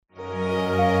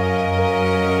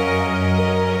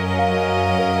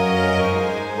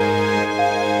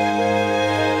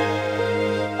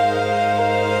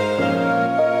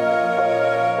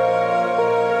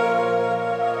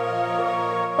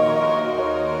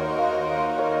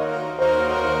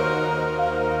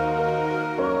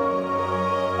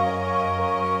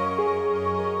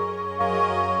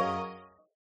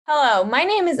Hello, my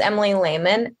name is Emily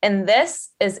Lehman, and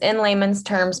this is In Layman's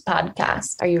Terms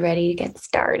podcast. Are you ready to get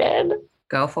started?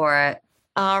 Go for it.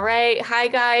 All right. Hi,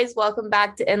 guys. Welcome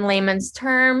back to In Layman's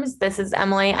Terms. This is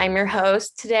Emily. I'm your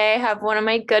host. Today, I have one of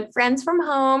my good friends from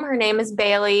home. Her name is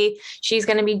Bailey. She's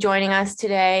going to be joining us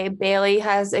today. Bailey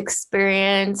has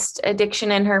experienced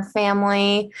addiction in her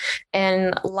family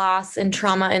and loss and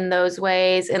trauma in those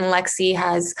ways. And Lexi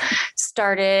has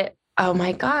started. Oh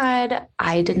my God,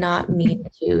 I did not mean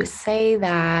to say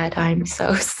that. I'm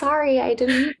so sorry. I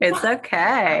didn't. It's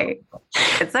okay.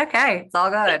 It's okay. It's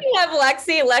all good. We have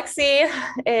Lexi. Lexi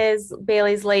is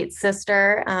Bailey's late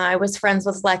sister. I was friends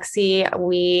with Lexi.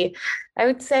 I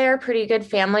would say, are pretty good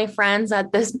family friends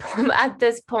at this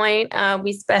point.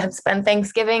 We have spent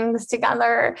Thanksgivings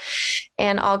together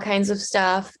and all kinds of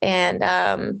stuff.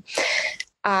 And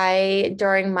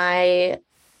during my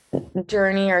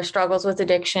journey or struggles with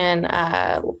addiction,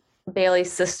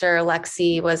 Bailey's sister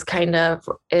Lexi was kind of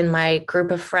in my group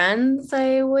of friends,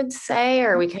 I would say,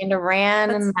 or we kind of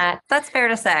ran in that. That's fair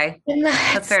to say.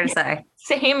 That's fair to say.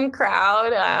 Same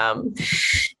crowd.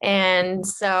 And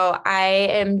so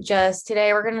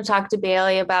today we're going to talk to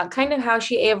Bailey about kind of how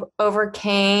she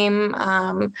overcame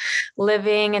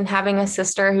living and having a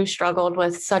sister who struggled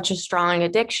with such a strong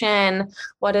addiction,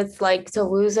 what it's like to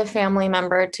lose a family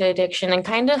member to addiction, and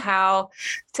kind of how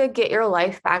to get your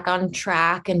life back on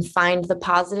track and find the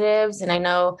positives. And I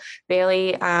know,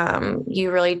 Bailey,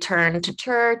 you really turned to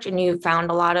church and you found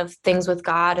a lot of things with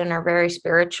God and are very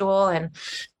spiritual. And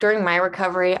during my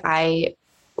recovery, I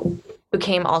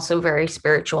became also very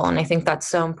spiritual. And I think that's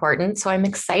so important. So I'm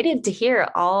excited to hear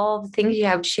all the things you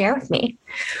have to share with me.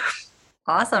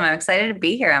 Awesome. I'm excited to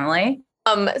be here, Emily.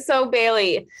 So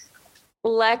Bailey,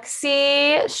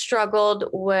 Lexi struggled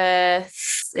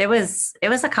with... It was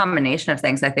a combination of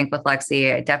things. I think with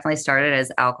Lexi, it definitely started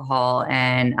as alcohol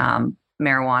and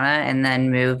marijuana, and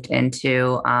then moved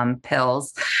into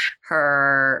pills.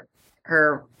 Her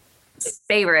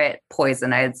favorite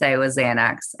poison, I'd say, was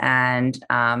Xanax, and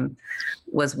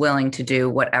was willing to do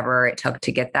whatever it took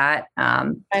to get that.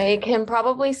 I can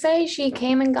probably say she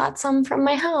came and got some from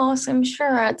my house, I'm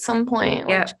sure, at some point.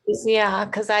 Yeah.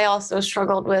 Because I also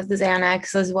struggled with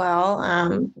Xanax as well,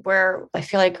 where I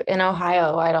feel like in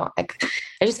Ohio, I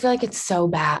just feel like it's so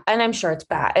bad. And I'm sure it's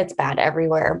bad. It's bad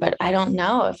everywhere, but I don't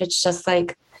know if it's just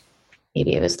like,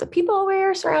 maybe it was the people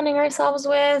we're surrounding ourselves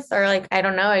with, or like, I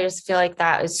don't know. I just feel like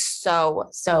that is so,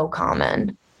 so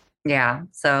common. Yeah.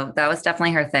 So that was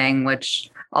definitely her thing, which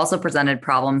also presented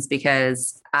problems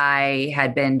because I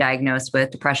had been diagnosed with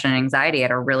depression and anxiety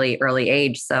at a really early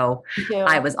age. So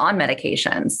I was on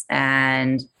medications.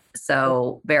 And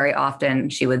so very often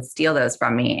she would steal those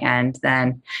from me. And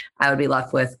then I would be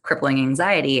left with crippling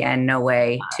anxiety and no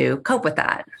way to cope with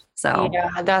that. So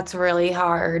yeah, that's really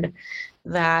hard.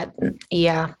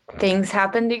 Things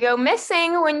happen to go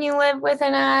missing when you live with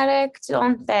an addict,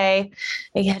 don't they?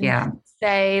 I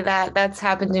say that that's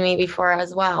happened to me before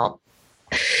as well.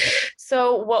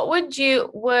 So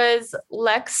was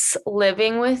Lex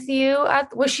living with you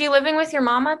was she living with your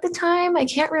mom at the time? I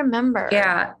can't remember.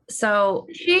 Yeah. So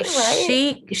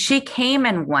she came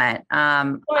and went.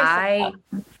 I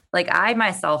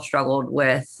myself struggled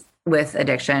with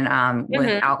addiction,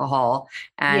 with alcohol.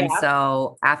 And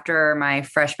so after my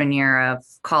freshman year of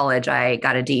college, I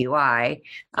got a DUI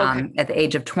at the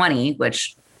age of 20,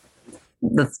 which,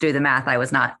 let's do the math, I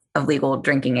was not of legal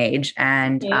drinking age.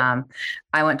 And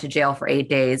I went to jail for 8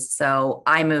 days. So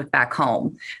I moved back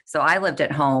home. So I lived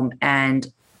at home, and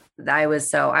I was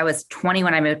 20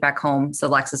 when I moved back home. So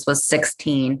Lexus was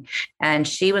 16, and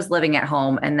she was living at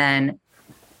home, and then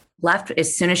left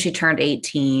as soon as she turned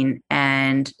 18,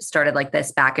 and started like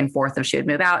this back and forth of she would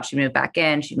move out, she'd move back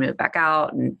in, she'd move back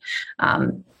out. And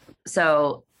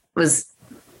so it was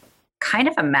kind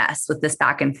of a mess with this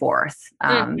back and forth.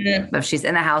 If she's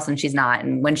in the house and she's not.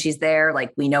 And when she's there,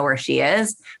 like, we know where she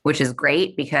is, which is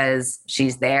great because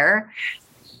she's there.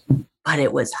 But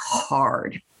it was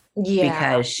hard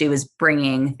because she was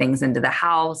bringing things into the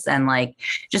house, and like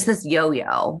just this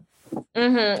yo-yo.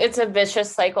 Mm-hmm. It's a vicious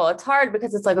cycle. It's hard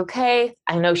because it's like, okay,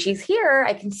 I know she's here.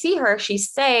 I can see her. She's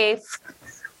safe.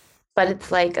 But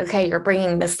it's like, okay, you're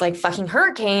bringing this like fucking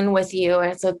hurricane with you.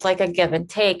 And so it's like a give and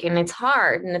take, and it's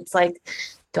hard. And it's like,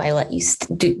 do I let you,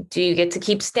 do you get to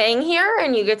keep staying here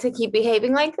and you get to keep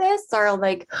behaving like this? Or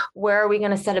like, where are we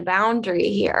going to set a boundary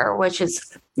here? Which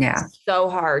is so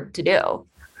hard to do.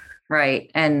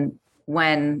 Right. And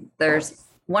when there's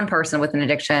one person with an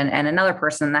addiction and another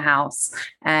person in the house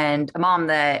and a mom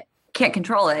that can't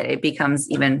control it, it becomes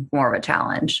even more of a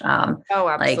challenge.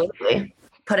 Absolutely. Like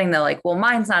putting the like, well,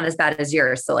 mine's not as bad as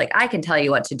yours, so like I can tell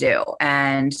you what to do.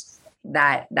 And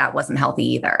that wasn't healthy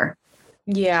either.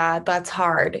 Yeah, that's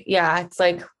hard. Yeah, it's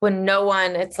like when no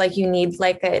one, it's like you need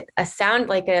like a sound,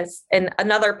 like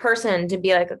another person to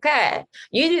be like, okay,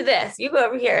 you do this, you go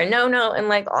over here, no, and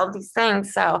like all these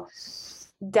things. So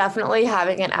definitely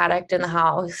having an addict in the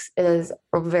house is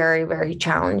very, very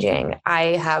challenging.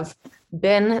 I have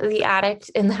been the addict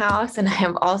in the house, and I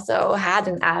have also had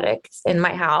an addict in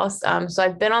my house. So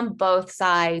I've been on both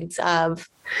sides of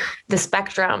the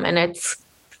spectrum, and it's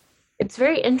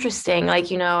very interesting.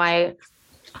 Like, I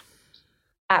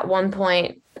at one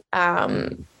point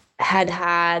had,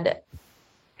 I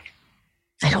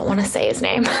don't want to say his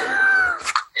name,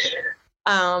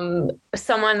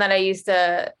 someone that I used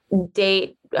to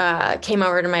date came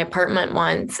over to my apartment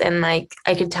once, and like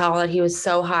I could tell that he was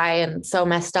so high and so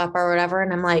messed up or whatever.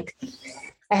 And I'm like,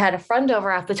 I had a friend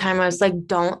over at the time. I was like,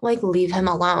 don't like leave him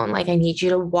alone. Like, I need you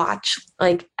to watch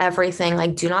like everything.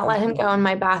 Like, do not let him go in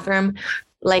my bathroom.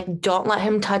 Like, don't let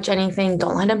him touch anything.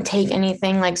 Don't let him take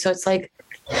anything. Like, so it's like,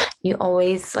 you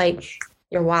always like,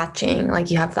 you're watching,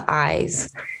 like you have the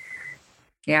eyes.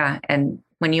 Yeah. And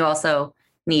when you also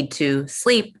need to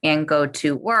sleep and go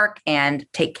to work and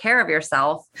take care of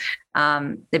yourself,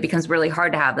 it becomes really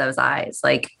hard to have those eyes.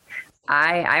 Like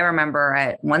I remember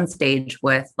at one stage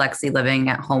with Lexi living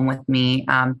at home with me,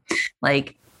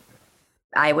 like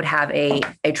I would have a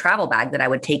travel bag that I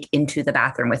would take into the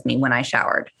bathroom with me when I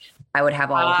showered. I would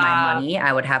have all of my money.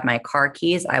 I would have my car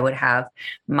keys. I would have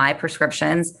my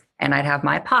prescriptions, and I'd have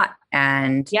my pot.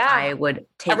 And I would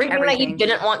take everything that you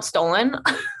didn't want stolen.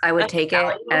 I would take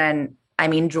it. And I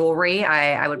mean, jewelry,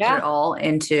 I would put it all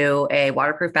into a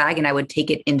waterproof bag, and I would take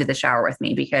it into the shower with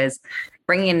me, because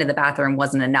bringing it into the bathroom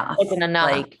wasn't enough.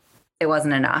 Like it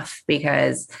wasn't enough,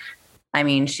 because I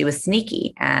mean, she was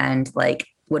sneaky and like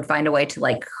would find a way to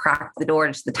like crack the door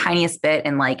just the tiniest bit.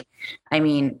 And like, I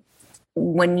mean,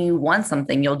 when you want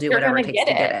something, you'll do whatever it takes to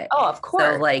get it. Oh, of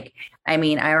course. So like, I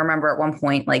mean, I remember at one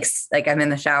point, like I'm in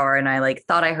the shower and I like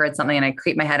thought I heard something and I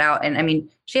creeped my head out. And I mean,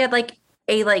 she had like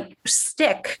a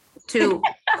stick to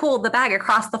pull the bag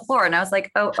across the floor. And I was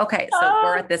like, oh, okay. So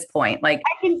we're at this point. Like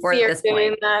I can we're see at her this doing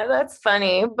point. that. That's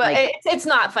funny, but like, it's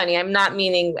not funny. I'm not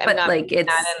meaning, but like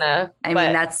it's, I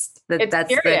mean, that's the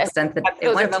extent that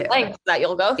those are the lengths that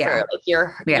you'll go through. Like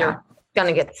you're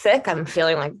gonna get sick. I'm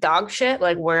feeling like dog shit.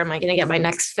 Like, where am I gonna get my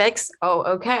next fix? Oh,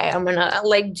 okay. I'm gonna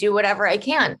like do whatever I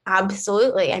can.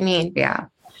 Absolutely. I mean,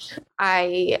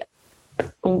 I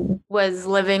was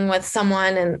living with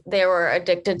someone and they were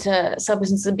addicted to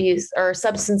substance abuse or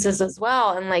substances as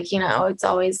well. And like, it's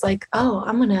always like, oh,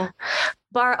 I'm gonna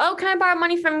borrow. Oh, can I borrow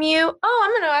money from you? Oh,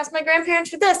 I'm gonna ask my grandparents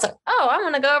for this. Oh, I'm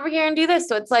gonna go over here and do this.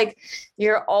 So it's like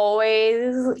you're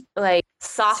always like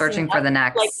searching for the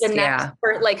next, like the next,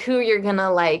 for like who you're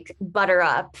gonna like butter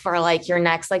up for like your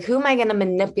next, like who am I gonna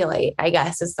manipulate, I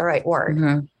guess is the right word.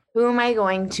 Mm-hmm. Who am I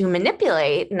going to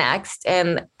manipulate next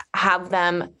and have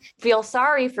them feel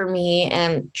sorry for me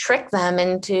and trick them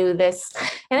into this?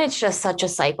 And it's just such a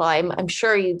cycle. I'm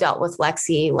sure you dealt with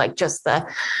Lexi, like just the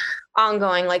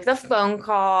ongoing, like the phone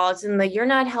calls and the, you're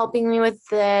not helping me with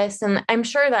this. And I'm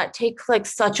sure that takes like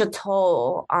such a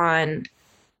toll on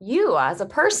you as a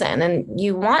person, and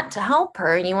you want to help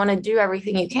her and you want to do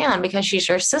everything you can because she's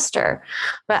your sister.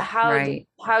 But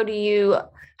how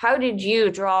did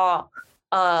you draw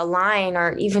a line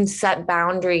or even set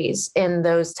boundaries in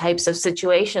those types of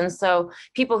situations? So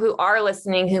people who are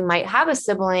listening, who might have a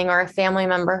sibling or a family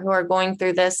member who are going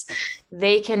through this,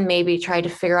 they can maybe try to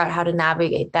figure out how to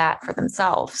navigate that for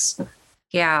themselves.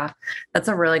 Yeah, that's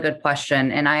a really good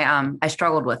question. And I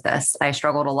struggled with this. I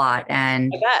struggled a lot,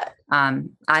 and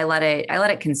I let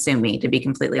it consume me, to be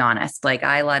completely honest. Like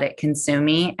I let it consume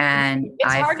me, and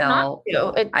I felt,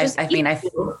 it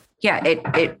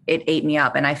ate me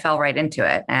up, and I fell right into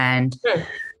it. And,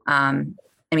 I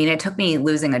mean, it took me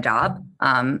losing a job,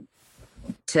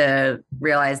 to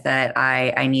realize that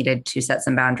I needed to set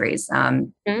some boundaries. I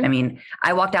mean,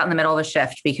 I walked out in the middle of a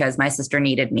shift because my sister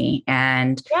needed me,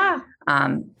 and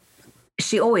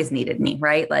she always needed me,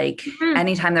 right? Like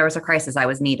anytime there was a crisis, I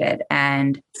was needed.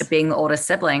 And being the oldest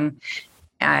sibling,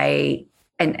 I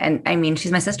mean,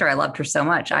 she's my sister. I loved her so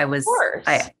much. I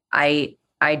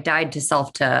died to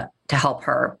self to help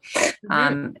her,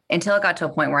 until it got to a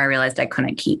point where I realized I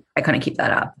couldn't keep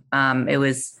that up.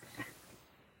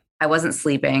 I wasn't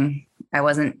sleeping. I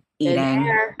wasn't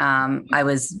eating. I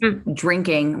was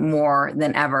drinking more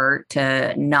than ever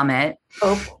to numb it.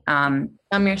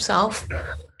 Numb yourself.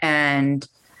 And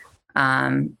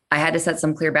I had to set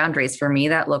some clear boundaries. For me,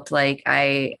 that looked like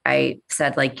I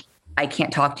said, like, I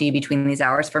can't talk to you between these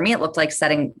hours. For me, it looked like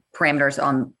setting parameters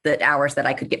on the hours that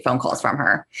I could get phone calls from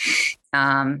her.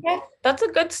 That's a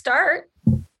good start.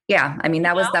 Yeah. I mean,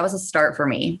 that was a start for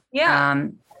me. Yeah.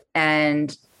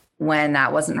 And when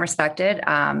that wasn't respected,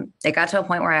 it got to a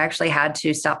point where I actually had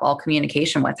to stop all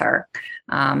communication with her,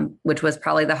 which was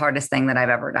probably the hardest thing that I've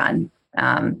ever done.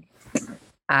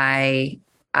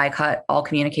 I cut all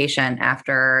communication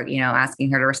after,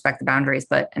 asking her to respect the boundaries,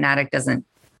 but an addict doesn't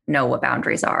know what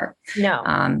boundaries are.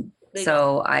 No.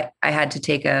 So I had to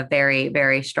take a very,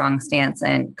 very strong stance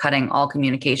in cutting all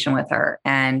communication with her.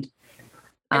 And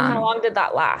how long did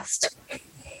that last?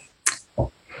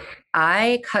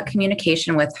 I cut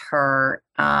communication with her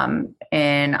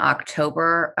in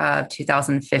October of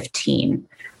 2015.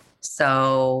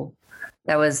 So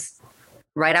that was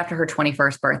right after her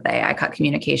 21st birthday. I cut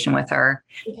communication with her.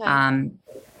 Okay.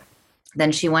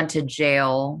 Then she went to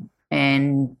jail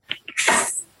in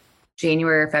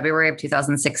January or February of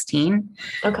 2016.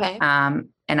 Okay.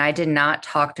 And I did not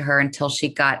talk to her until she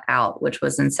got out, which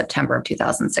was in September of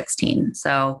 2016.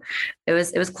 So it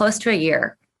was close to a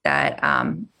year that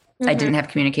I didn't have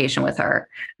communication with her.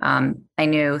 I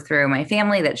knew through my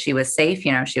family that she was safe.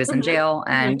 She was in jail,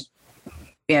 and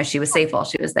she was safe while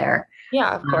she was there.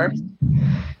 Yeah, of course.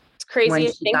 It's crazy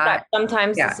to think that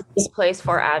sometimes this place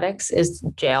for addicts is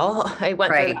jail. I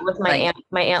went through that with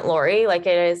my aunt Lori. Like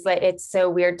it's so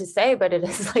weird to say, but it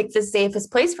is like the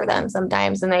safest place for them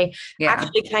sometimes, and they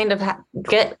actually kind of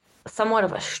get somewhat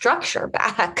of a structure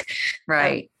back,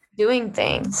 right? Doing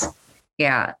things.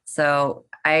 Yeah. So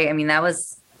I mean that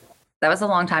was a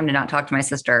long time to not talk to my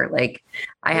sister. Like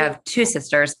I have two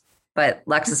sisters, but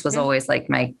Lexus was always like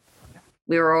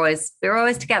we were always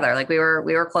together. Like we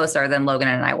were closer than Logan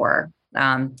and I were.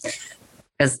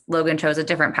 Because Logan chose a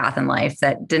different path in life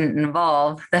that didn't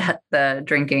involve the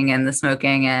drinking and the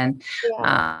smoking and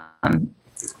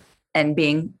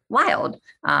being wild.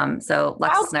 So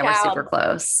Lexus and I were super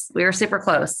close. We were super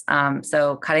close.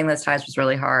 So cutting those ties was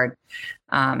really hard.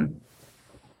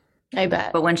 I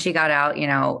bet. But when she got out,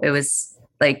 it was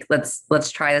like,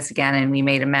 let's try this again. And we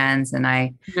made amends. And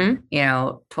I,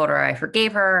 told her I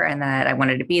forgave her and that I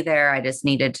wanted to be there. I just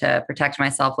needed to protect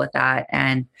myself with that.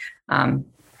 And I'm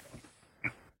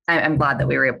glad that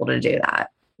we were able to do that.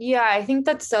 Yeah, I think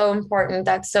that's so important.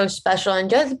 That's so special. And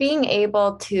just being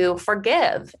able to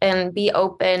forgive and be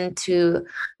open to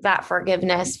that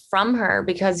forgiveness from her,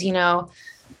 because,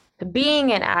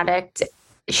 being an addict,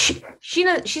 she's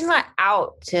not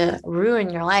out to ruin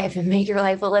your life and make your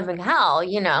life a living hell,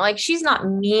 like she was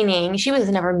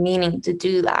never meaning to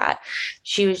do that.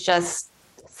 She was just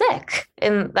sick.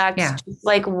 And that's just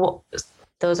like,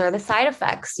 those are the side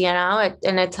effects, and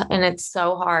it's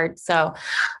so hard. So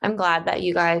I'm glad that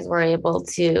you guys were able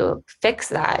to fix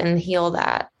that and heal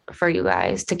that for you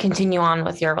guys to continue on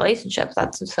with your relationships.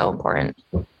 That's so important.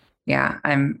 Yeah.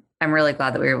 I'm really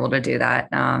glad that we were able to do that.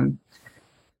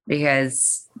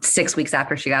 Because 6 weeks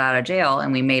after she got out of jail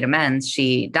and we made amends,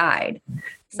 she died.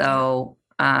 So,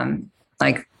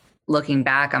 like looking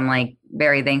back, I'm like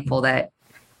very thankful that,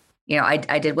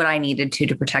 I did what I needed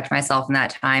to protect myself in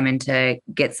that time and to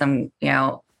get some,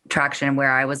 traction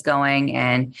where I was going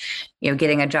and,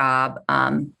 getting a job.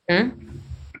 And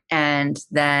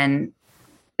then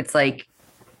it's like,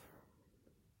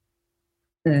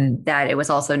 that it was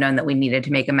also known that we needed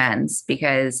to make amends,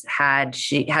 because had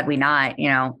we not,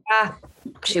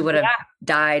 she would have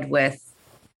died with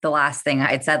the last thing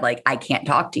I'd said, like, I can't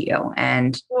talk to you.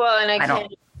 And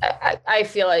I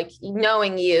feel like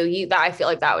knowing you, I feel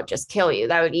like that would just kill you.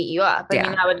 That would eat you up. I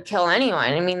mean, that would kill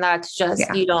anyone. I mean, that's just,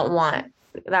 you don't want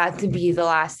that to be the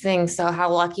last thing. So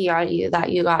how lucky are you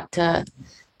that you got to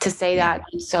say that?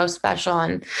 It's so special.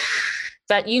 And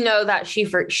that that she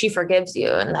forgives you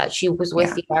and that she was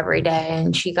with you every day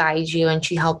and she guides you and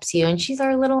she helps you and she's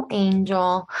our little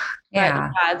angel.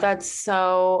 Yeah, that's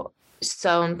so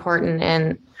important.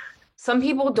 And some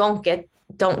people don't get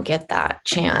that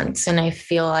chance. And I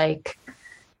feel like,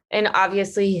 and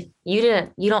obviously you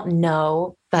don't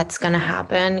know that's going to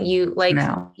happen. You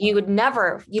don't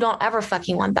ever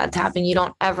fucking want that to happen. You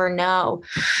don't ever know.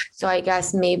 So I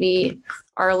guess maybe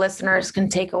our listeners can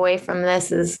take away from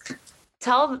this is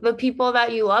tell the people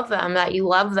that you love them.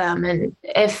 And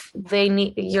if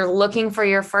you're looking for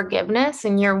your forgiveness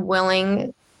and you're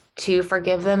willing to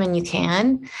forgive them and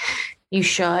you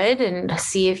should, and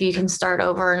see if you can start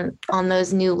over on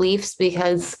those new leaves,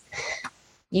 because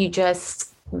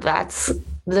that's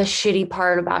the shitty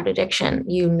part about addiction.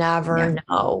 You never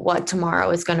know what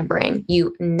tomorrow is going to bring.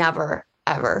 You never,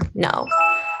 ever know.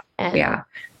 And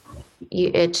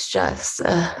it's just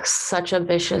such a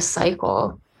vicious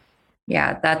cycle.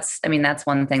 Yeah, that's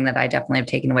one thing that I definitely have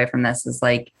taken away from this is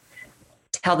like,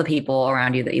 tell the people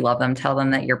around you that you love them, tell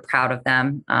them that you're proud of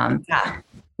them.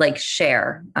 like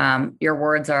share. Your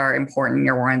words are important.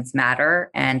 Your words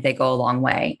matter and they go a long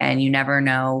way. And you never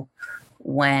know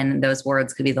when those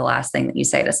words could be the last thing that you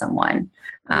say to someone.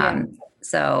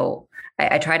 So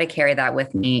I try to carry that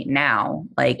with me now,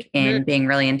 like in being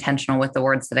really intentional with the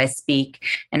words that I speak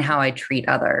and how I treat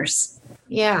others.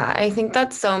 Yeah, I think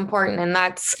that's so important. And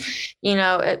that's,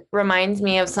 it reminds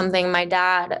me of something my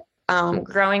dad,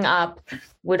 growing up,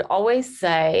 would always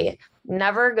say,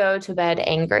 never go to bed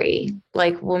angry.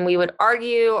 Like when we would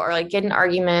argue or like get in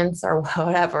arguments or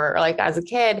whatever, like as a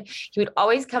kid, he would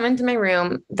always come into my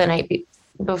room the night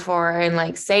before and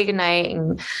like say goodnight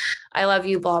and I love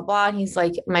you, blah, blah. And he's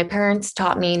like, my parents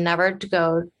taught me never to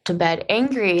go to bed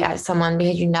angry at someone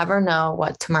because you never know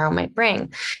what tomorrow might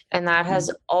bring. And that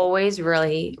has always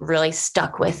really, really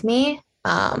stuck with me.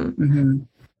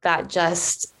 That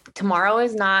just tomorrow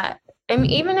is not, I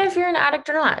mean, even if you're an addict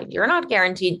or not, you're not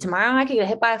guaranteed tomorrow. I could get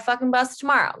hit by a fucking bus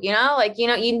tomorrow, you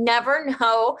never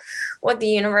know what the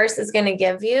universe is going to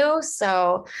give you.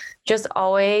 So just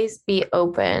always be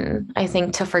open. I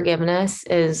think to forgiveness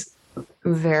is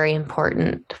very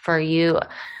important for you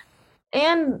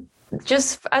and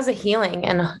just as a healing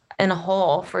and in a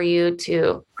whole for you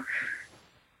to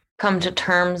come to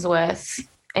terms with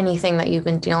anything that you've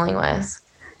been dealing with.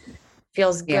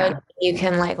 Feels good. Yeah. You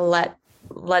can like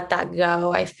let that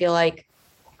go. I feel like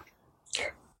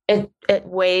it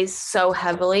weighs so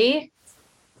heavily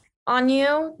on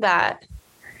you that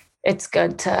it's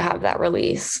good to have that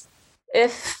release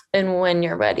if and when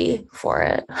you're ready for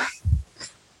it.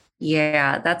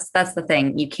 Yeah, that's the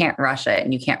thing. You can't rush it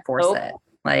and you can't force it.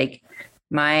 Like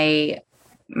my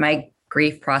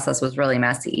grief process was really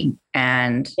messy.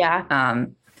 And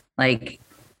like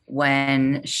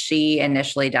when she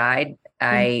initially died,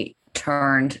 I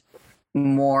turned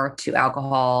more to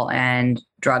alcohol and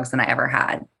drugs than I ever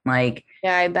had. Like,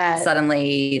 yeah, I bet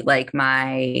suddenly like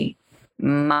my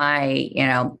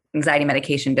anxiety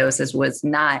medication doses was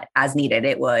not as needed.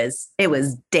 It was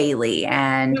daily.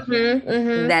 And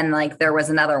then like there was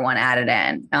another one added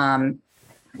in.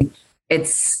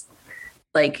 It's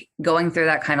like going through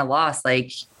that kind of loss,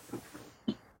 like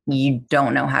you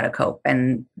don't know how to cope.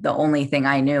 And the only thing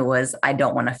I knew was I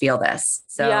don't want to feel this.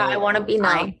 So yeah, I want to be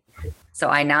numb. So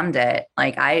I numbed it.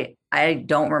 Like I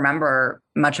don't remember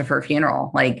much of her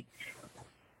funeral. Like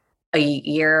a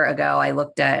year ago, I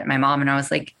looked at my mom and I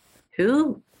was like,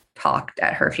 who talked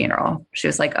at her funeral? She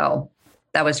was like, oh,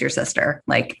 that was your sister.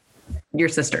 Like your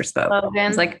sister spoke. Logan. I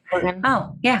was like,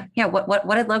 oh yeah.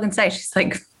 What did Logan say? She's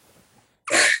like,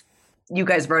 you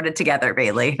guys wrote it together,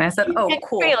 Bailey. And I said, oh,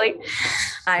 cool. Bailey.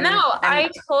 I'm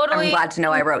glad to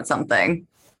know I wrote something.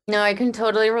 No, I can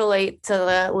totally relate to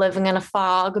the living in a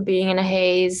fog, being in a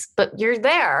haze, but you're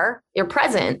there, you're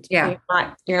present. Yeah.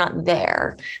 You're not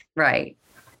there. Right.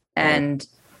 And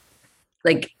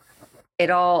like it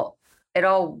all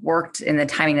worked in the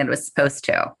timing that it was supposed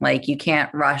to. Like you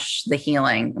can't rush the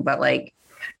healing, but like,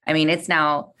 I mean, it's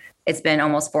been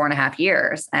almost 4.5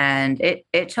 years and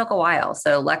it took a while.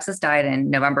 So Lexus died in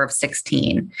November of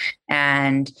 16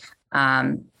 and,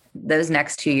 those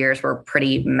next 2 years were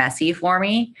pretty messy for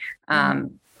me.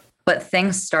 But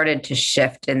things started to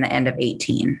shift in the end of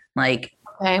 18. Like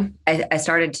I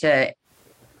started to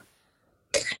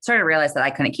realize that I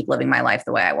couldn't keep living my life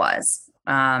the way I was.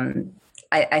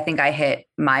 I think I hit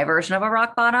my version of a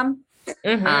rock bottom.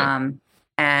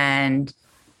 And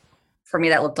for me,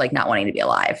 that looked like not wanting to be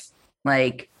alive.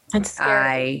 Like that's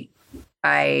scary.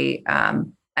 I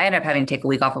ended up having to take a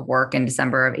week off of work in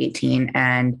December of 18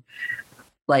 and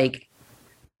like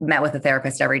met with a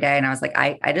therapist every day. And I was like,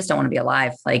 I just don't want to be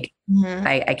alive. Like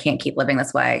I can't keep living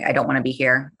this way. I don't want to be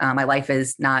here. My life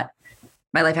has no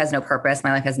purpose.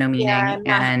 My life has no meaning. Yeah,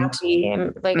 I'm not happy.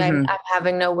 Like I'm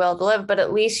having no will to live, but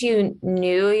at least you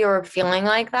knew you were feeling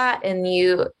like that and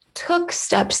you took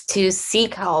steps to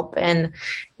seek help and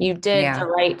you did the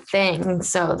right thing.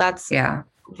 So that's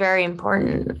very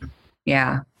important.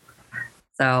 Yeah.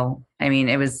 So, I mean,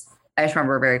 I just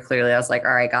remember very clearly. I was like,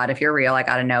 all right, God, if you're real, I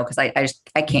got to know. Cause I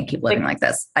can't keep living like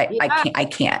this. I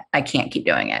can't keep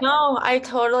doing it. No, I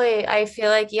feel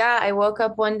like, I woke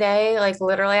up one day, like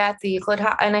literally at the Euclid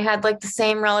house and I had like the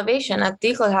same revelation at the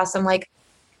Euclid house. I'm like,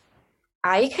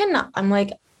 I'm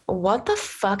like, what the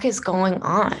fuck is going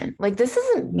on? Like, this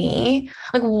isn't me.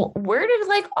 Like, where did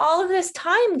like all of this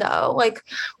time go? Like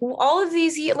all of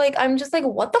these, like, I'm just like,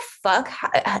 what the fuck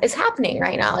is happening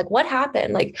right now? Like, what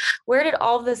happened? Like, where did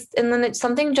all of this? And then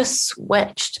something just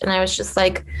switched. And I was just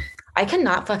like, I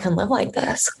cannot fucking live like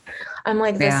this. I'm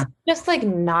like, this is just like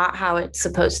not how it's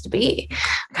supposed to be.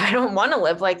 I don't want to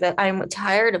live like that. I'm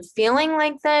tired of feeling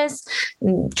like this,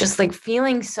 just like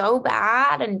feeling so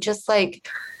bad and just like,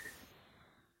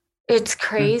 It's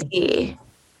crazy.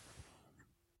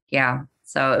 Yeah.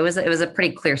 So it was a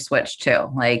pretty clear switch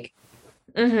too. Like,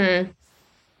 and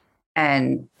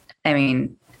I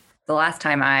mean, the last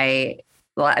time I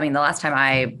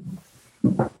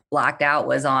blacked out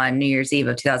was on New Year's Eve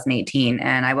of 2018.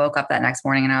 And I woke up that next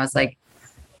morning and I was like,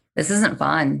 this isn't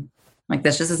fun. Like,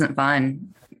 this just isn't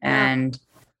fun. Yeah. And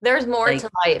there's more to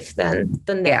life than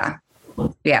this. Yeah.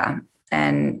 Yeah.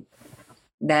 And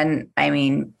then, I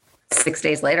mean, 6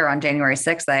 days later on January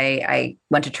 6th, I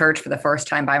went to church for the first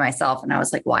time by myself. And I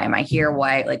was like, why am I here?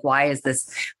 Why is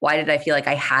this? Why did I feel like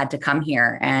I had to come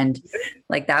here? And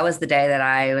like, that was the day that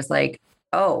I was like,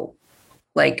 oh,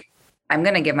 like, I'm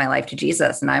going to give my life to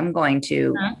Jesus and I'm going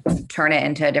to turn it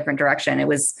into a different direction. It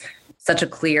was such a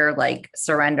clear, like,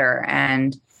 surrender.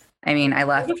 And I mean, I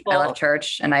left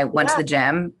church and I went to the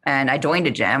gym and I joined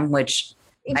a gym, which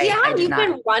you've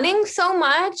been running so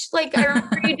much. Like, I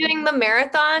remember you doing the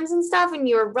marathons and stuff and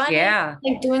you were running,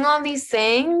 like doing all these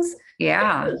things.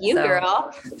 Yeah.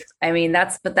 Girl. I mean,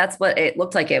 that's what it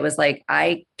looked like. It was like,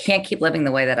 I can't keep living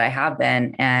the way that I have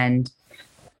been. And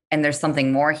there's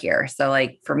something more here. So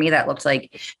like, for me, that looked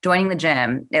like joining the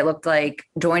gym. It looked like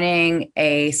joining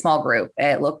a small group.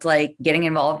 It looked like getting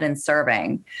involved in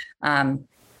serving.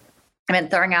 I meant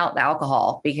throwing out the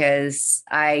alcohol because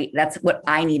that's what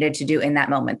I needed to do in that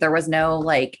moment. There was no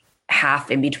like half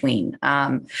in between.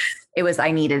 It was,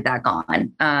 I needed that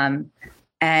gone.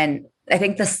 And I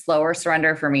think the slower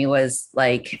surrender for me was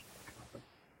like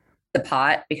the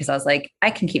pot, because I was like, I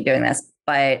can keep doing this,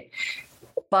 but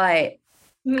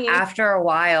after a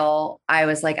while, I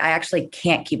was like, I actually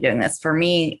can't keep doing this. For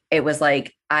me, it was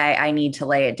like, I need to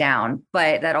lay it down.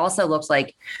 But that also looks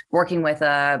like working with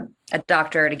a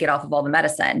doctor to get off of all the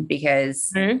medicine,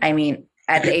 because I mean,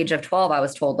 at the age of 12, I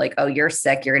was told like, oh, you're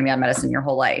sick. You're going to be on medicine your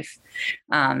whole life.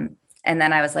 And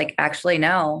then I was like, actually,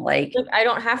 no, like, I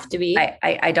don't have to be.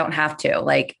 I don't have to.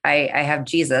 Like, I have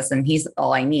Jesus and he's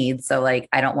all I need. So like,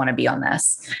 I don't want to be on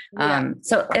this. Yeah.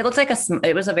 So it looks like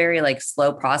it was a very like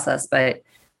slow process, but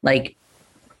like,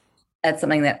 that's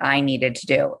something that I needed to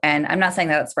do. And I'm not saying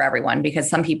that it's for everyone, because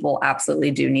some people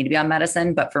absolutely do need to be on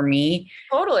medicine. But for me,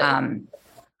 totally.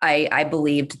 I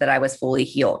believed that I was fully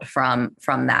healed from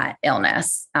that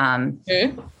illness.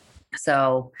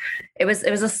 So it was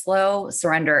a slow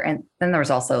surrender. And then there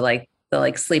was also like the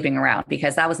like sleeping around,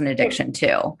 because that was an addiction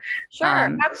too. Sure.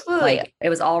 Absolutely. Like, it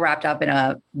was all wrapped up in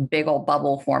a big old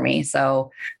bubble for me.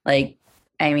 So like,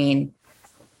 I mean,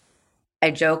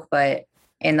 I joke, but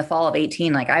in the fall of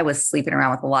 18, like, I was sleeping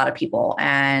around with a lot of people.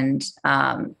 And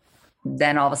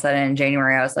then all of a sudden in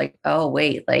January, I was like, oh,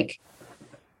 wait, like,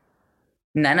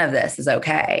 none of this is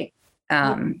okay.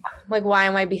 Like, why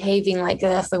am I behaving like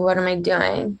this? Like, what am I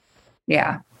doing?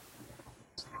 Yeah.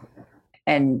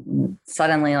 And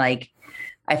suddenly, like,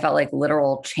 I felt like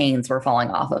literal chains were falling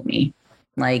off of me.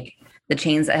 Like, the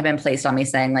chains that had been placed on me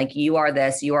saying like, you are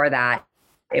this, you are that.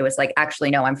 It was like, actually,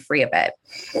 no, I'm free of it.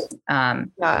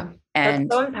 Yeah. And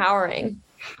that's so empowering.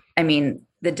 I mean,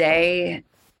 the day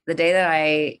that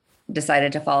I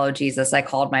decided to follow Jesus, I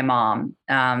called my mom.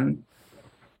 And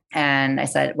I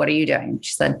said, what are you doing?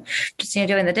 She said, just,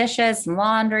 doing the dishes and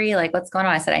laundry. Like, what's going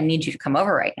on? I said, I need you to come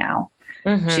over right now.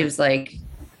 She was like,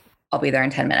 I'll be there in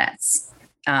 10 minutes.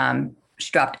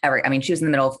 She dropped she was in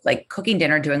the middle of like cooking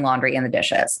dinner, doing laundry and the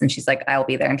dishes. And she's like, I will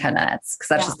be there in 10 minutes. Cause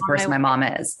that's just the person my mom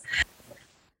is.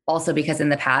 Also, because in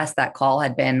the past, that call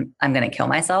had been, I'm going to kill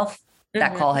myself.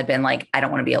 That call had been like, I don't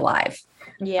want to be alive.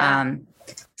 Yeah.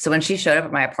 So when she showed up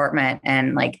at my apartment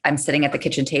and like, I'm sitting at the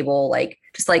kitchen table, like,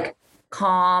 just like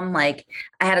calm, like,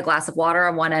 I had a glass of water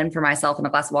on one end for myself and a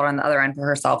glass of water on the other end for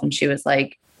herself. And she was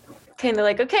like, kind of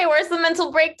like, okay, where's the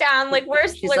mental breakdown? Like,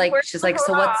 she's like,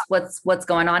 so what's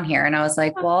going on here? And I was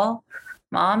like, well,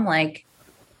 Mom, like,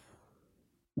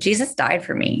 Jesus died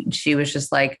for me. And she was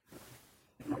just like,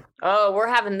 oh, we're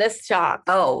having this shock.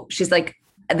 Oh, she's like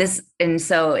this. And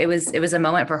so it was a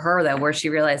moment for her though, where she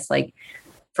realized like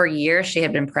for years she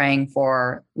had been praying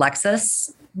for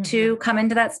Lexus to come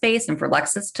into that space and for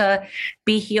Lexus to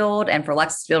be healed and for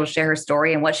Lexus to be able to share her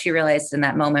story. And what she realized in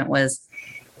that moment was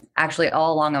actually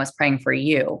all along I was praying for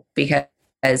you,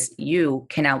 because you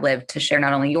can now live to share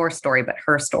not only your story, but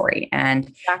her story.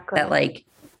 And that like,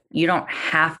 you don't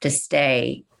have to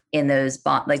stay in those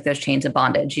those chains of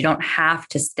bondage. You don't have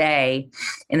to stay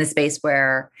in the space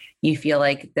where you feel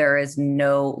like there is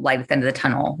no light at the end of the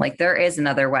tunnel. Like, there is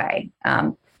another way.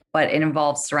 But it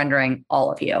involves surrendering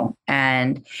all of you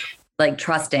and like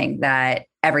trusting that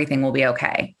everything will be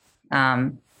okay.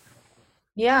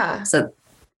 Yeah. So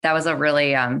that was a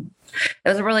really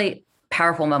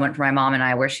powerful moment for my mom and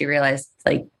I, where she realized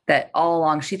like that all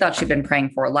along she thought she'd been praying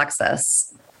for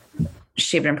Lexus.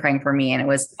 she'd been praying for me, and it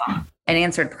was an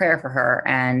answered prayer for her.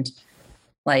 And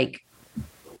like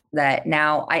that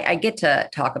now I get to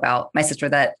talk about my sister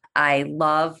that I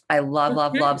love,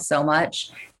 love so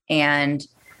much. And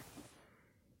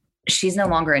she's no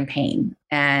longer in pain.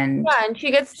 And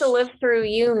she gets to live through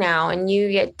you now, and you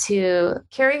get to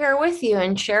carry her with you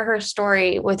and share her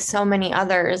story with so many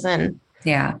others. And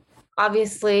yeah,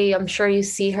 obviously I'm sure you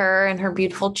see her and her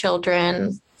beautiful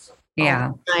children.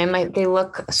 Yeah. They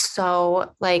look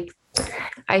so like,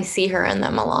 I see her in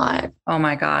them a lot. Oh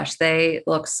my gosh, they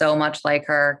look so much like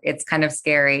her. It's kind of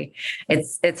scary.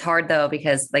 It's hard though,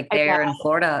 because like they're in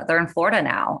Florida. They're in Florida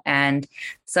now, and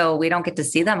so we don't get to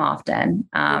see them often,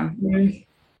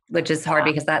 which is hard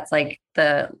because that's like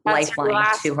that's lifeline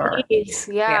to her.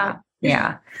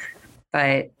 Yeah.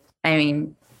 But I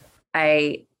mean,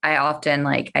 I often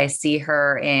I see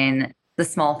her in the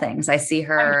small things. I see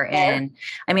her I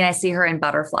see her in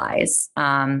butterflies.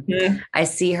 I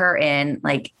see her in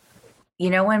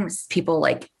when people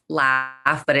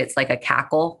laugh, but it's like a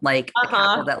cackle, a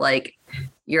cackle that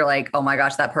you're like, oh my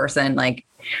gosh, that person,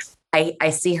 I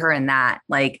see her in that,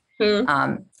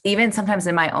 even sometimes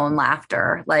in my own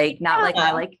laughter, not like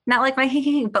my,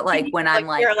 but when I'm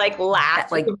you're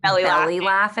laughing, belly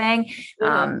laughing.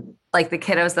 The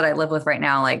kiddos that I live with right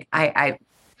now,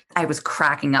 I was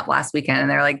cracking up last weekend, and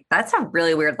they're like, that's a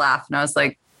really weird laugh. And I was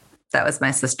like, that was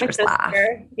my sister's laugh.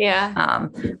 Yeah.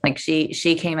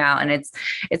 She came out, and it's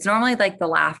normally the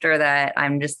laughter that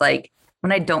I'm just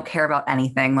when I don't care about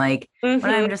anything, when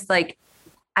I'm just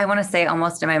I want to say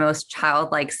almost in my most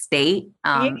childlike state,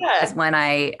 is when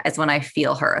I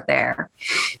feel her there.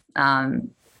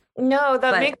 No,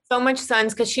 that makes so much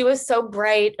sense, because she was so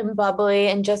bright and bubbly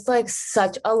and just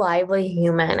such a lively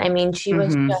human. I mean, she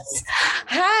was just,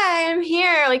 hi, I'm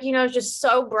here. Just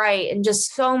so bright and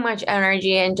just so much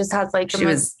energy, and just has the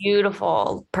most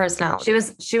beautiful personality.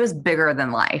 She was bigger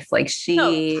than life. She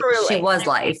was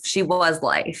life. She was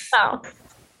life. Oh. It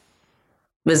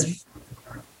was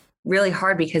really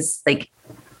hard because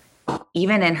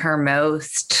even in her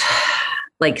most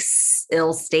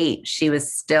ill state, she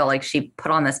was still she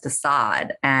put on this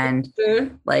facade, and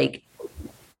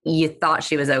you thought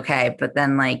she was okay, but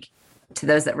then to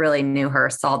those that really knew her,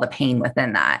 saw the pain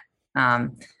within that.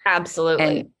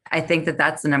 Absolutely. And I think that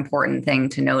that's an important thing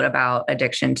to note about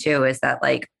addiction too, is that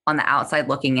on the outside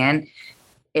looking in,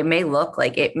 it may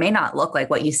not look like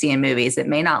what you see in movies. It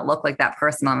may not look like that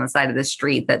person on the side of the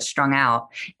street that's strung out.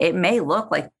 It may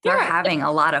look like they're having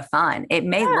a lot of fun. It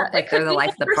may look like they're the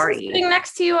life of the party. Sitting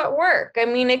next to you at work. I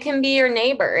mean, it can be your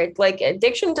neighbor. It's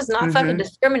addiction does not fucking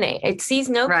discriminate. It sees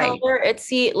no color. It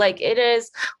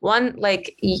is one,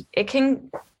 it can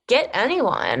get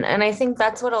anyone. And I think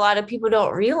that's what a lot of people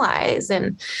don't realize.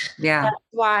 And that's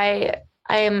why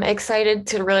I am excited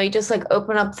to really just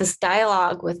open up this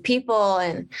dialogue with people,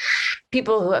 and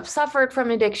people who have suffered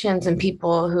from addictions, and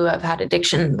people who have had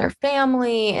addiction in their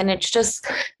family. And it's just,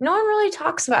 no one really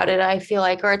talks about it, I feel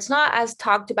or it's not as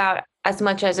talked about as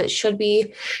much as it should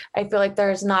be. I feel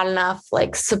there's not enough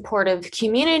supportive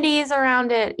communities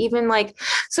around it. Even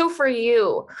so for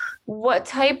you, what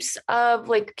types of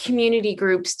community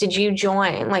groups did you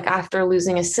join after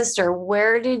losing a sister?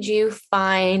 Where did you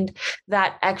find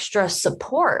that extra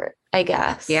support, I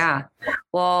guess? Yeah.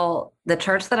 Well, the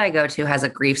church that I go to has a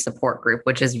grief support group,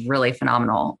 which is really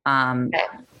phenomenal.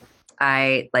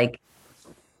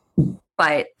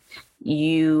 But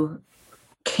you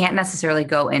can't necessarily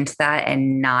go into that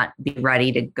and not be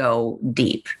ready to go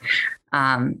deep.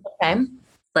 It's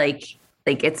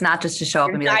not just to show up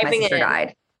and be like, my sister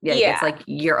died. Yeah. It's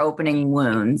you're opening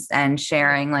wounds and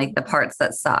sharing the parts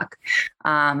that suck.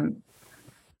 I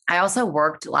also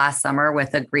worked last summer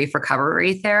with a grief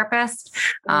recovery therapist,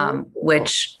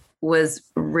 which was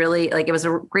really it was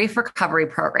a grief recovery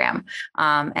program.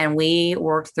 And we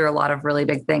worked through a lot of really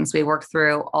big things. We worked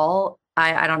through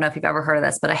I don't know if you've ever heard of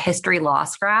this, but a history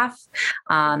loss graph. No,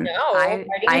 I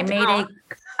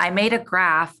made a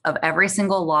graph of every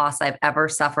single loss I've ever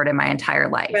suffered in my entire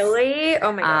life. Really?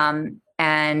 Oh my God.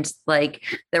 And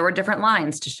there were different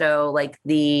lines to show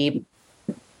the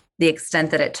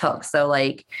extent that it took. So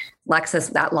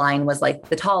Lexus, that line was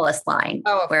the tallest line.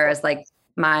 Whereas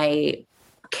my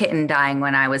kitten dying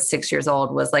when I was 6 years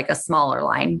old was a smaller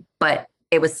line, but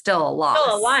it was still a loss.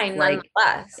 Still a line,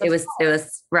 nonetheless. It was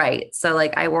right. So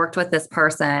I worked with this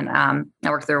person. I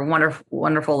worked through a wonderful,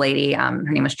 wonderful lady. Her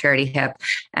name was Charity Hip,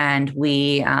 and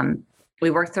we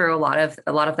worked through a lot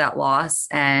of that loss,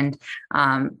 and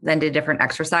then did different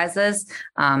exercises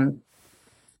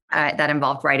that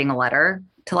involved writing a letter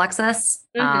to Lexus,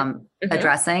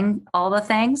 addressing all the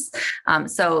things.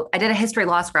 So I did a history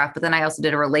loss graph, but then I also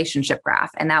did a relationship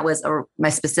graph. And that was my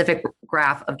specific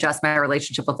graph of just my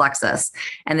relationship with Lexus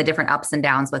and the different ups and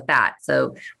downs with that.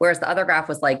 So whereas the other graph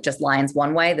was like just lines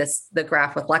one way, the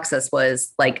graph with Lexus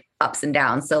was like ups and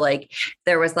downs. So like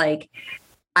there was like,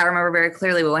 I remember very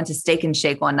clearly we went to Steak and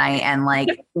Shake one night and like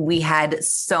we had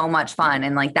so much fun.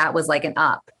 And like that was like an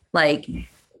up. Like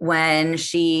when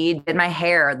she did my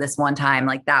hair this one time,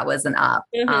 like that was an up.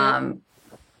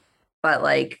 But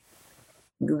like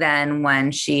then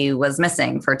when she was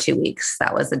missing for 2 weeks,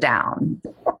 that was a down.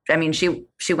 I mean,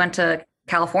 she went to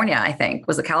California, I think.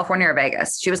 Was it California or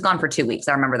Vegas? She was gone for 2 weeks.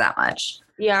 I remember that much.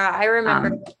 Yeah, I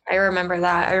remember. I remember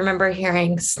that. I remember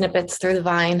hearing snippets through the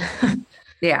Vine.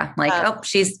 Yeah. Like,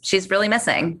 she's really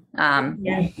missing.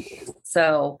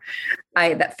 So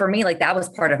for me, like that was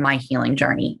part of my healing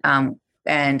journey.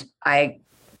 And I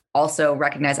also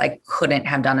recognized I couldn't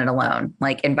have done it alone.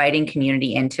 Like inviting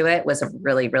community into it was a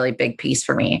really, really big piece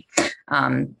for me.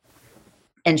 And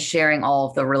sharing all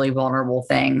of the really vulnerable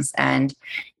things and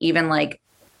even like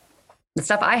the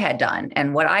stuff I had done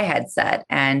and what I had said.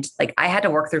 And like, I had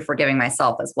to work through forgiving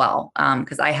myself as well.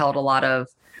 Cause I held a lot of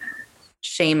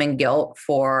shame and guilt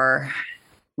for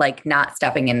like not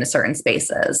stepping into certain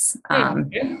spaces.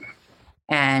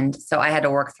 And so I had to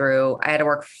work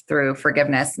through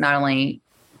forgiveness, not only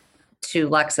to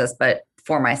Lexus, but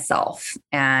for myself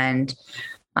and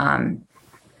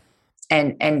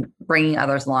bringing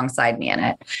others alongside me in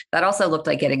it. That also looked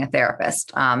like getting a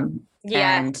therapist.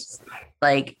 And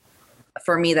like,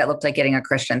 for me, that looked like getting a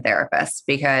Christian therapist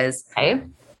because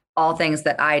all things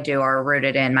that I do are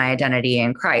rooted in my identity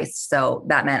in Christ. So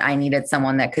that meant I needed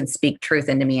someone that could speak truth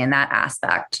into me in that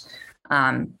aspect.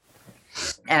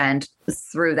 And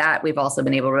through that, we've also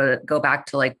been able to go back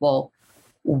to like, well,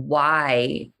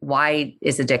 why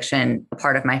is addiction a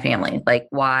part of my family? Like,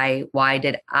 why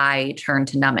did I turn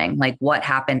to numbing? Like what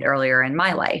happened earlier in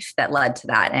my life that led to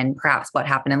that? And perhaps what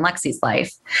happened in Lexi's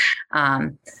life?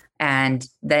 And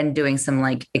then doing some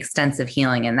like extensive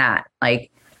healing in that.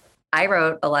 Like I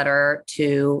wrote a letter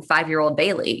to 5-year-old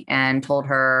Bailey and told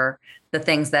her the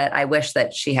things that I wish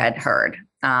that she had heard.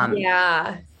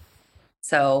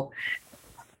 So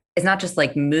it's not just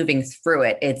like moving through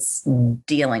it, it's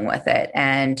dealing with it.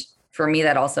 And for me,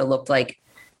 that also looked like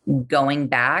going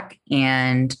back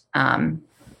and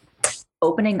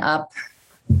opening up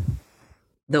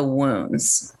the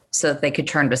wounds so that they could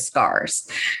turn to scars.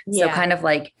 So kind of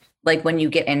like when you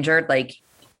get injured, like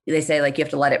they say, like you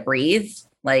have to let it breathe.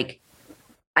 Like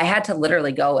I had to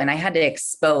literally go and I had to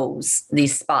expose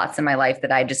these spots in my life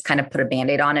that I just kind of put a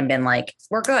Band-Aid on and been like,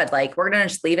 we're good. Like, we're going to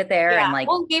just leave it there. And like,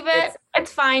 we'll keep it.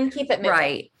 It's fine. Keep it moving.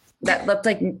 Right. That looked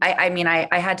like,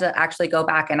 I had to actually go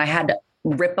back and I had to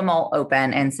rip them all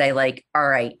open and say like, all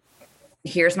right,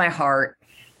 here's my heart.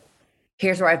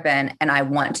 Here's where I've been. And I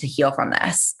want to heal from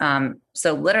this.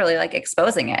 So literally like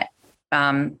exposing it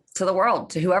to the world,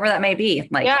 to whoever that may be.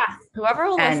 Like, whoever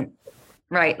will listen.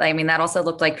 Right. I mean, that also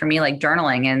looked like for me, like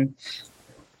journaling and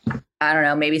I don't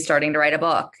know, maybe starting to write a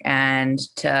book and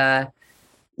to,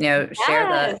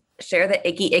 share the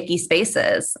icky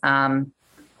spaces and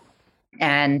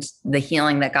the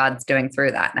healing that God's doing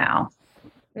through that now.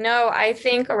 No, I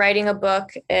think writing a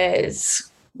book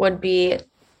would be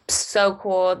so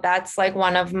cool. That's like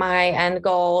one of my end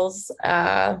goals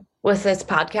with this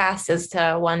podcast is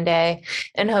to one day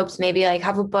in hopes maybe like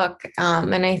have a book.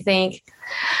 And I think,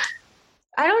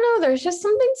 I don't know, there's just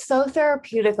something so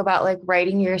therapeutic about like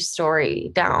writing your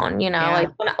story down,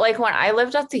 like when I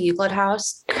lived at the Euclid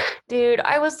house, dude,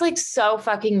 I was like so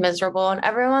fucking miserable and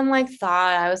everyone like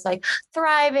thought I was like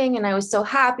thriving and I was so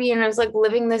happy and I was like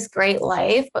living this great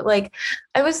life, but like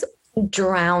I was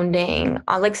drowning,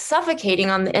 like suffocating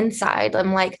on the inside.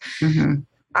 I'm like,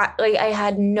 I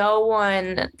had no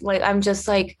one, like, I'm just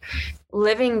like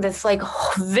living this like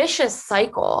vicious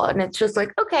cycle. And it's just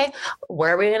like, okay,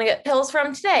 where are we going to get pills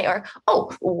from today? Or,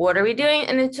 oh, what are we doing?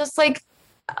 And it's just like,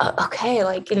 okay.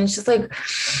 Like, and it's just like,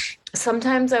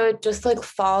 sometimes I would just like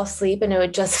fall asleep and it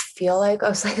would just feel like I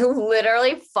was like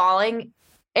literally falling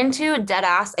into dead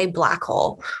ass a black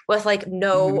hole with like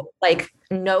no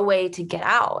way to get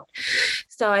out.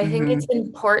 So I think it's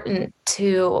important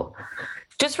to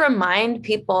just remind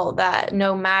people that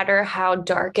no matter how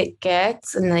dark it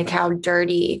gets and like how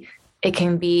dirty it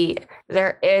can be,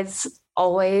 there is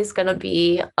always going to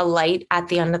be a light at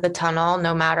the end of the tunnel,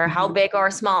 no matter how big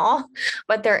or small,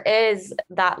 but there is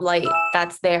that light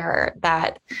that's there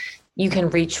that you can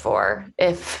reach for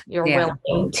if you're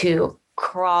willing to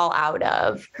crawl out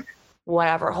of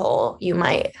whatever hole you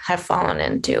might have fallen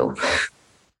into.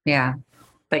 Yeah.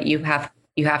 But you have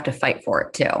you have to fight for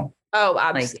it too. Oh,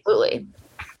 absolutely.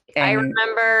 I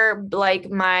remember like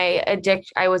my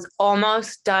addiction, I was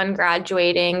almost done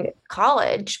graduating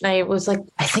college. And I was like,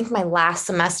 I think my last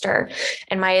semester,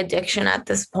 and my addiction at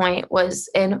this point was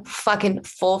in fucking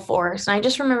full force. And I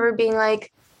just remember being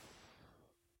like,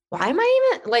 why am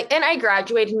I even like, and I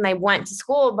graduated and I went to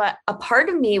school, but a part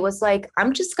of me was like,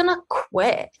 I'm just gonna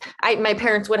quit. My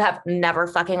parents would have never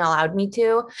fucking allowed me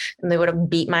to, and they would have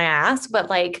beat my ass. But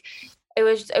like, it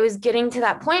was getting to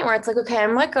that point where it's like, okay,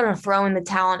 I'm like going to throw in the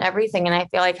towel and everything. And I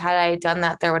feel like had I done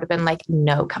that, there would have been like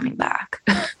no coming back.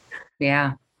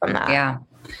 Yeah. From that. Yeah.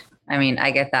 I mean,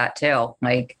 I get that too.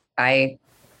 Like it's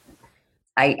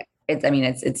by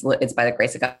the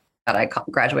grace of God that I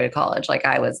graduated college. Like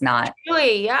I was not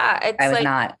really, yeah. I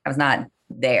was not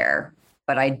there,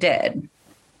 but I did.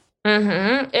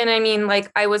 Mm-hmm. And I mean, like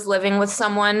I was living with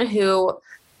someone who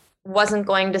wasn't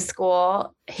going to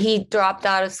school. He dropped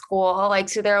out of school. Like,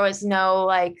 so there was no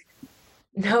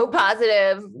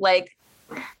positive, like,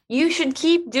 you should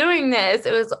keep doing this.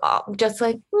 It was all just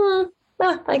like,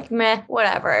 like meh,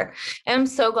 whatever. And I'm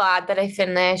so glad that I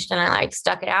finished and I like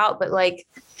stuck it out. But like,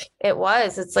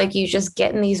 it's like you just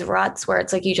get in these ruts where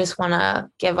it's like you just want to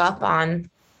give up on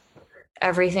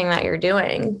everything that you're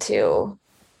doing to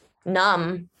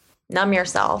numb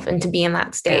yourself and to be in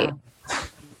that state. Yeah.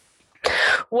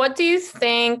 What do you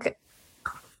think,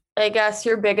 I guess,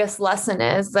 your biggest lesson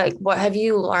is? Like, what have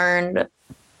you learned?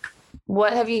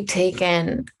 What have you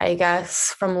taken, I guess,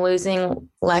 from losing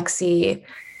Lexi?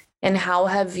 And how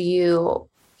have you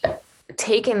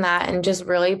taken that and just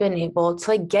really been able to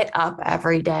like get up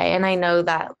every day? And I know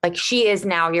that like she is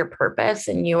now your purpose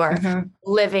and you are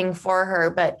living for her.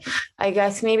 But I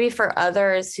guess maybe for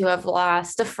others who have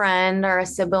lost a friend or a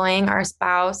sibling or a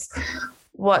spouse,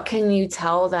 what can you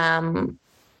tell them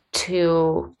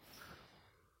to,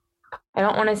 I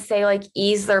don't want to say like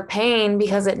ease their pain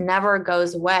because it never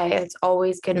goes away. It's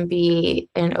always going to be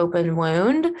an open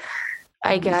wound.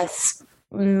 I guess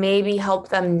maybe help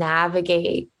them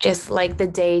navigate just like the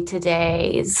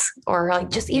day-to-days or like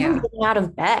just even getting out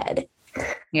of bed.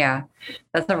 Yeah,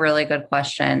 that's a really good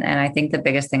question. And I think the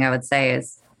biggest thing I would say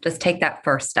is just take that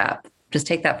first step. Just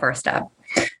take that first step.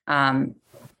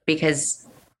 Because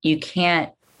you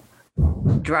can't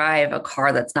drive a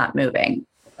car that's not moving.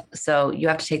 So you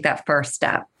have to take that first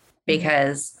step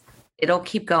because it'll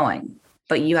keep going,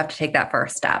 but you have to take that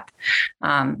first step.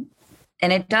 And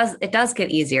it does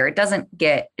get easier. It doesn't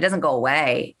go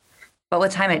away, but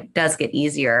with time it does get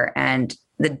easier and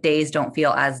the days don't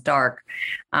feel as dark.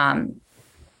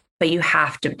 But you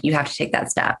have to take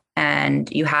that step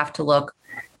and you have to look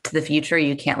to the future.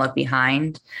 You can't look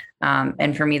behind.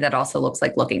 And for me, that also looks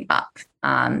like looking up,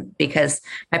 because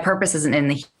my purpose isn't in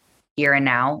the here and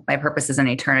now. My purpose is in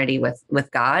eternity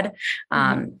with God.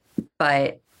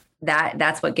 But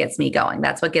that's what gets me going.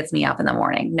 That's what gets me up in the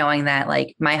morning, knowing that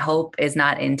like my hope is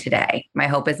not in today. My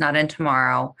hope is not in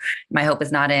tomorrow. My hope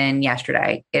is not in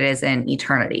yesterday. It is in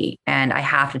eternity. And I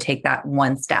have to take that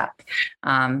one step.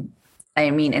 I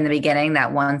mean, in the beginning,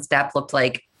 that one step looked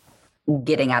like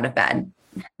getting out of bed.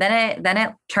 Then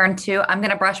it turned to, I'm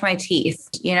going to brush my teeth,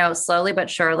 slowly but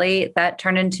surely that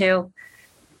turned into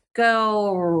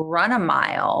go run a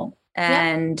mile.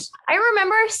 And I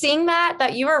remember seeing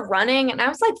that you were running and I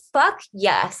was like, fuck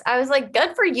yes. I was like,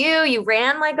 good for you. You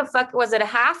ran like was it a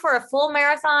half or a full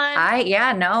marathon?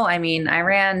 I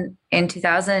ran in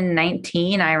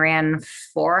 2019, I ran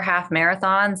 4 half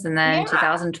marathons. And then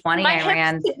 2020,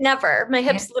 my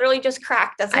hips literally just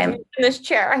cracked as I'm in this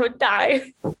chair. I would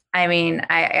die. I mean,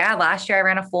 last year I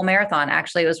ran a full marathon.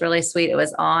 Actually, it was really sweet. It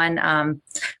was on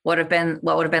what would have been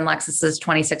Lexus's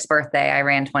 26th birthday. I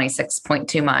ran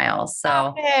 26.2 miles.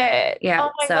 So yeah.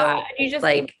 Oh my God. You just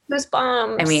like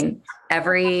goosebumps. I mean,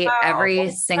 every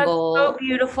single, that's so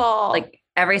beautiful. Like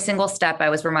every single step I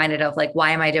was reminded of like,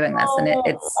 why am I doing this? And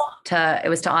it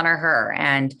was to honor her.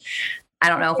 And I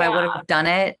don't know if I would have done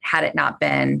it had it not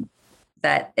been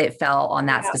that it fell on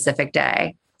that specific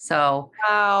day. So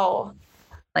wow.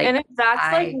 Like, and if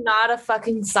that's like not a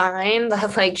fucking sign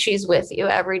that like she's with you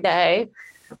every day,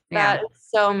 that is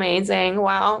so amazing.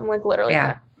 Wow. I'm like literally.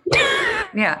 Yeah.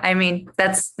 Yeah. I mean,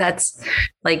 that's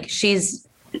like, she's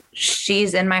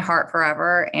in my heart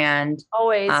forever. And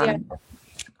always.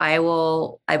 I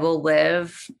will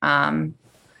live.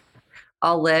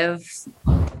 I'll live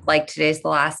like today's the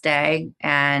last day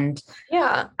and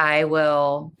I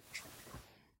will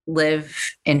live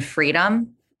in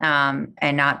freedom.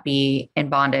 And not be in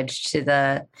bondage to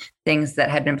the things that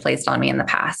had been placed on me in the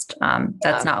past.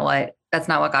 That's not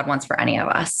what God wants for any of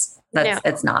us.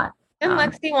 It's not. And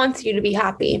Lexi wants you to be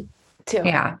happy too.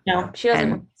 Yeah. No, she doesn't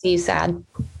want to see you sad.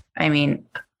 I mean,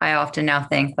 I often now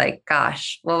think like,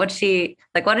 gosh, what is she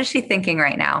thinking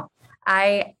right now?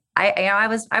 I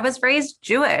was raised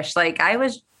Jewish. Like I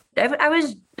was.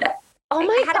 Oh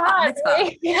my God.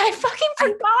 I fucking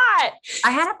forgot.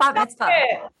 I had a bat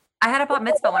mitzvah. I had a bat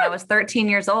mitzvah when I was 13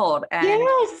 years old. And,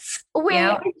 yes. Wait,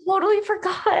 I totally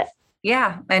forgot.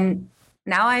 Yeah. And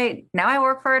now I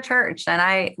work for a church and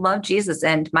I love Jesus,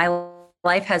 and my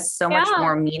life has so much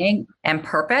more meaning and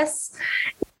purpose.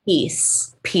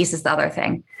 Peace is the other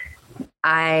thing.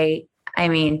 I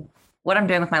mean, what I'm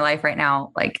doing with my life right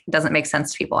now, like, doesn't make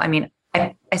sense to people. I mean,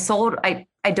 I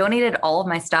donated all of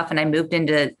my stuff and I moved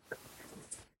into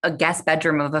a guest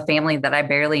bedroom of a family that I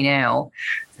barely knew.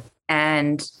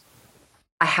 And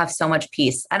I have so much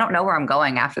peace. I don't know where I'm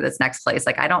going after this next place.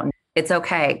 Like, it's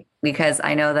okay, because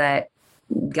I know that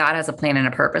God has a plan and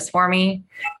a purpose for me,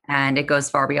 and it goes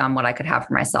far beyond what I could have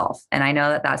for myself. And I know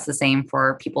that that's the same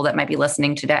for people that might be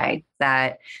listening today,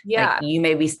 that like, you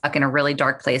may be stuck in a really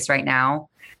dark place right now,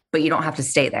 but you don't have to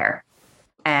stay there.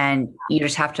 And you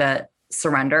just have to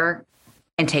surrender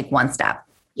and take one step.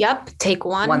 Yep. Take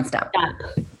one step.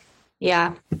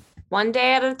 Yeah. One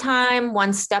day at a time,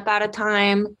 one step at a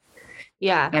time.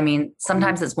 Yeah. I mean,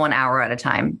 sometimes it's 1 hour at a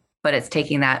time, but it's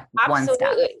taking that one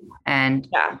step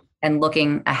and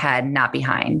looking ahead, not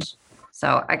behind.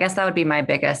 So I guess that would be my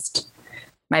biggest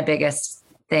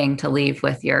thing to leave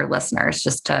with your listeners,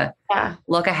 just to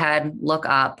look ahead, look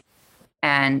up,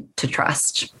 and to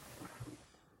trust.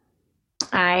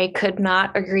 I could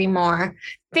not agree more.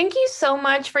 Thank you so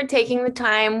much for taking the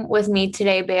time with me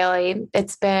today, Bailey.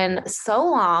 It's been so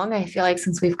long, I feel like,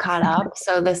 since we've caught up.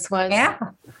 So this was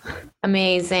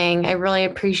amazing. I really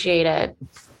appreciate it.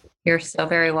 You're so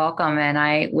very welcome. And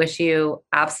I wish you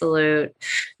absolute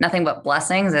nothing but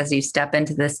blessings as you step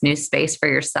into this new space for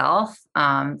yourself.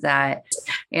 That,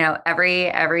 every,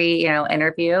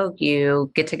 interview,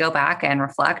 you get to go back and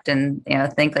reflect and,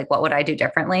 think like, what would I do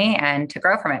differently, and to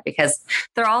grow from it, because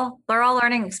they're all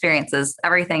learning experiences.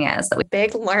 Everything is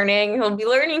big learning. We'll be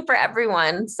learning for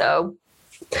everyone. So,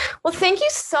 well, thank you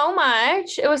so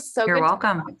much. It was so good. You're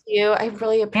welcome. To talk to you. I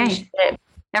really appreciate it.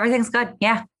 Everything's good.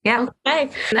 Yeah. Yeah. Okay.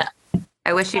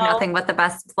 I wish you nothing but the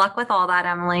best luck with all that,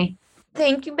 Emily.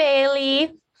 Thank you,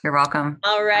 Bailey. You're welcome.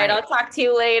 All right. I'll talk to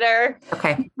you later.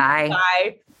 Okay. Bye.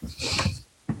 Bye.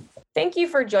 Thank you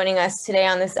for joining us today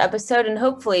on this episode, and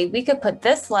hopefully we could put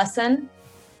this lesson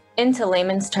into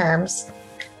layman's terms.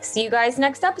 See you guys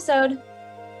next episode.